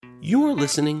You are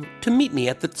listening to Meet Me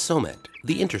at the Tzomet,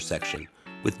 the intersection,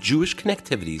 with Jewish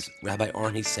Connectivity's Rabbi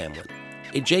Arnie Samlin,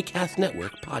 a JCast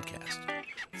Network podcast.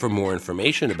 For more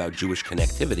information about Jewish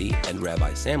Connectivity and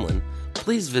Rabbi Samlin,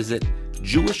 please visit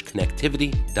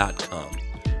jewishconnectivity.com.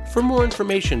 For more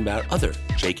information about other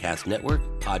JCast Network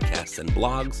podcasts and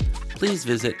blogs, please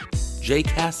visit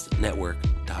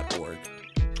jcastnetwork.org.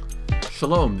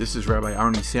 Shalom, this is Rabbi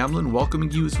Arnie Samlin welcoming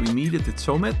you as we meet at the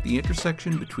Tzomet, the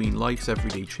intersection between life's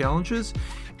everyday challenges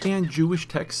and Jewish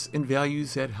texts and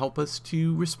values that help us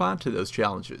to respond to those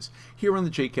challenges here on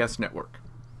the JCast Network.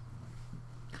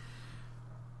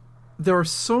 There are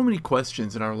so many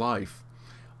questions in our life,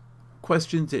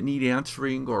 questions that need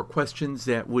answering or questions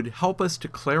that would help us to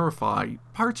clarify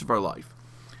parts of our life.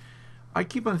 I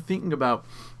keep on thinking about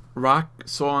rock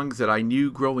songs that I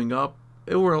knew growing up.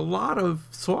 There were a lot of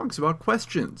songs about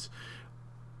questions.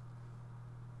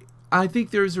 I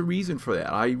think there's a reason for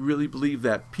that. I really believe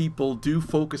that people do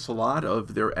focus a lot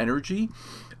of their energy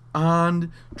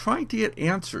on trying to get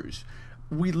answers.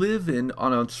 We live in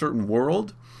an uncertain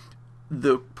world.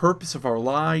 The purpose of our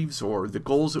lives or the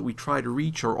goals that we try to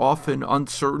reach are often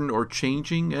uncertain or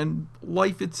changing, and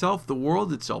life itself, the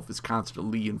world itself, is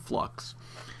constantly in flux.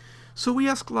 So we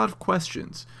ask a lot of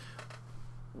questions.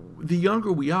 The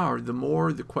younger we are, the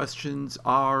more the questions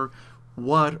are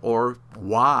what or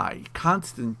why.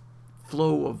 Constant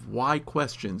flow of why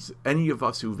questions. Any of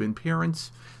us who've been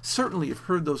parents certainly have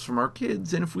heard those from our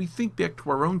kids. And if we think back to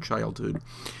our own childhood,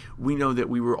 we know that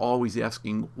we were always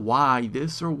asking why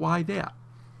this or why that.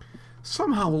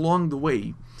 Somehow along the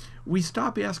way, we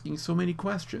stop asking so many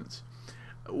questions.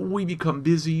 We become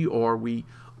busy or we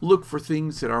look for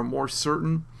things that are more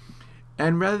certain.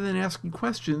 And rather than asking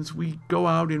questions, we go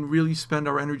out and really spend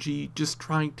our energy just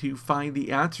trying to find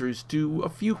the answers to a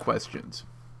few questions.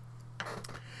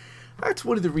 That's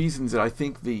one of the reasons that I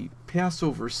think the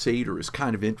Passover Seder is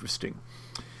kind of interesting.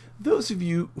 Those of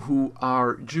you who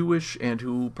are Jewish and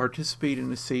who participate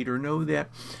in the Seder know that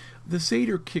the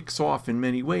Seder kicks off in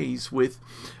many ways with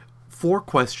 4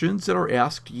 questions that are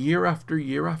asked year after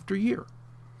year after year.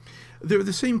 They're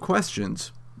the same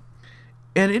questions.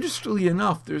 And interestingly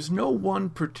enough, there's no one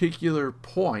particular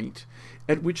point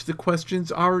at which the questions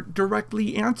are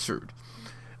directly answered.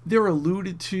 They're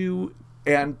alluded to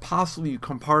and possibly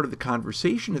become part of the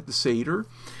conversation at the Seder.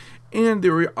 And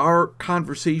there are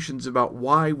conversations about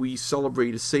why we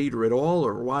celebrate a Seder at all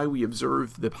or why we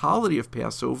observe the holiday of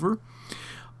Passover.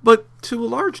 But to a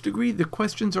large degree, the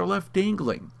questions are left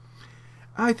dangling.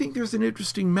 I think there's an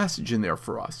interesting message in there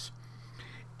for us.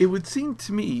 It would seem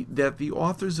to me that the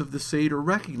authors of the Seder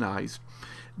recognized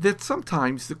that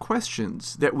sometimes the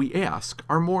questions that we ask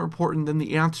are more important than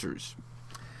the answers.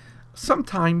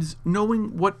 Sometimes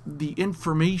knowing what the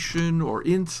information or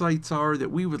insights are that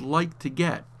we would like to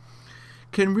get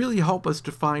can really help us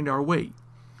to find our way.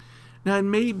 Now, it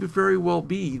may very well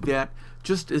be that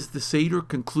just as the Seder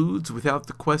concludes without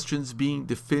the questions being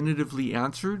definitively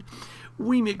answered,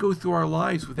 we may go through our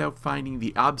lives without finding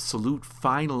the absolute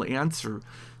final answer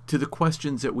to the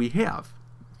questions that we have.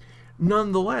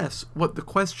 Nonetheless, what the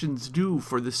questions do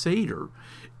for the Seder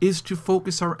is to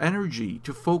focus our energy,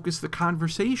 to focus the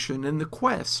conversation and the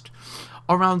quest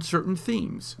around certain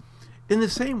themes. In the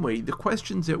same way, the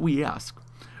questions that we ask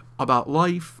about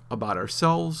life, about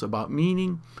ourselves, about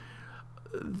meaning,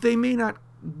 they may not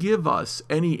give us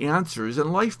any answers,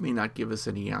 and life may not give us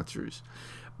any answers,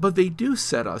 but they do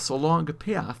set us along a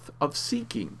path of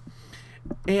seeking.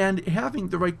 And having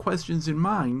the right questions in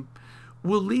mind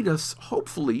will lead us,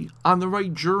 hopefully, on the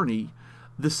right journey,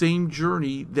 the same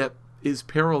journey that is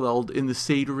paralleled in the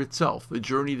Seder itself, the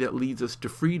journey that leads us to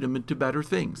freedom and to better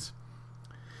things.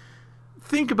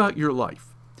 Think about your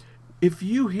life. If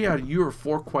you had your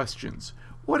 4 questions,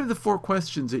 what are the 4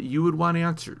 questions that you would want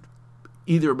answered?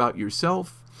 Either about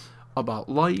yourself, about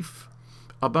life,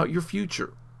 about your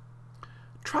future.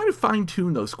 Try to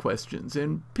fine-tune those questions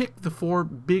and pick the 4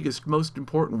 biggest, most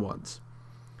important ones.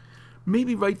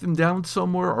 Maybe write them down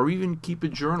somewhere or even keep a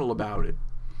journal about it.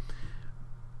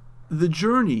 The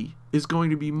journey is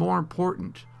going to be more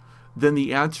important than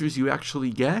the answers you actually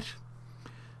get.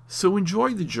 So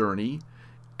enjoy the journey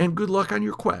and good luck on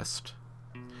your quest.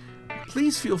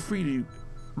 Please feel free to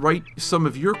write some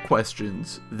of your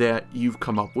questions that you've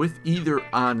come up with either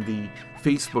on the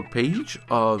Facebook page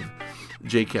of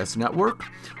JCast Network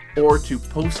or to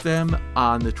post them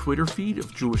on the Twitter feed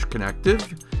of Jewish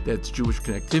Connective. That's Jewish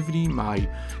Connectivity, my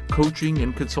coaching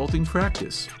and consulting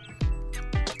practice.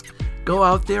 Go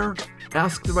out there,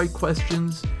 ask the right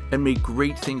questions, and make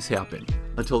great things happen.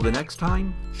 Until the next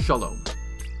time, Shalom.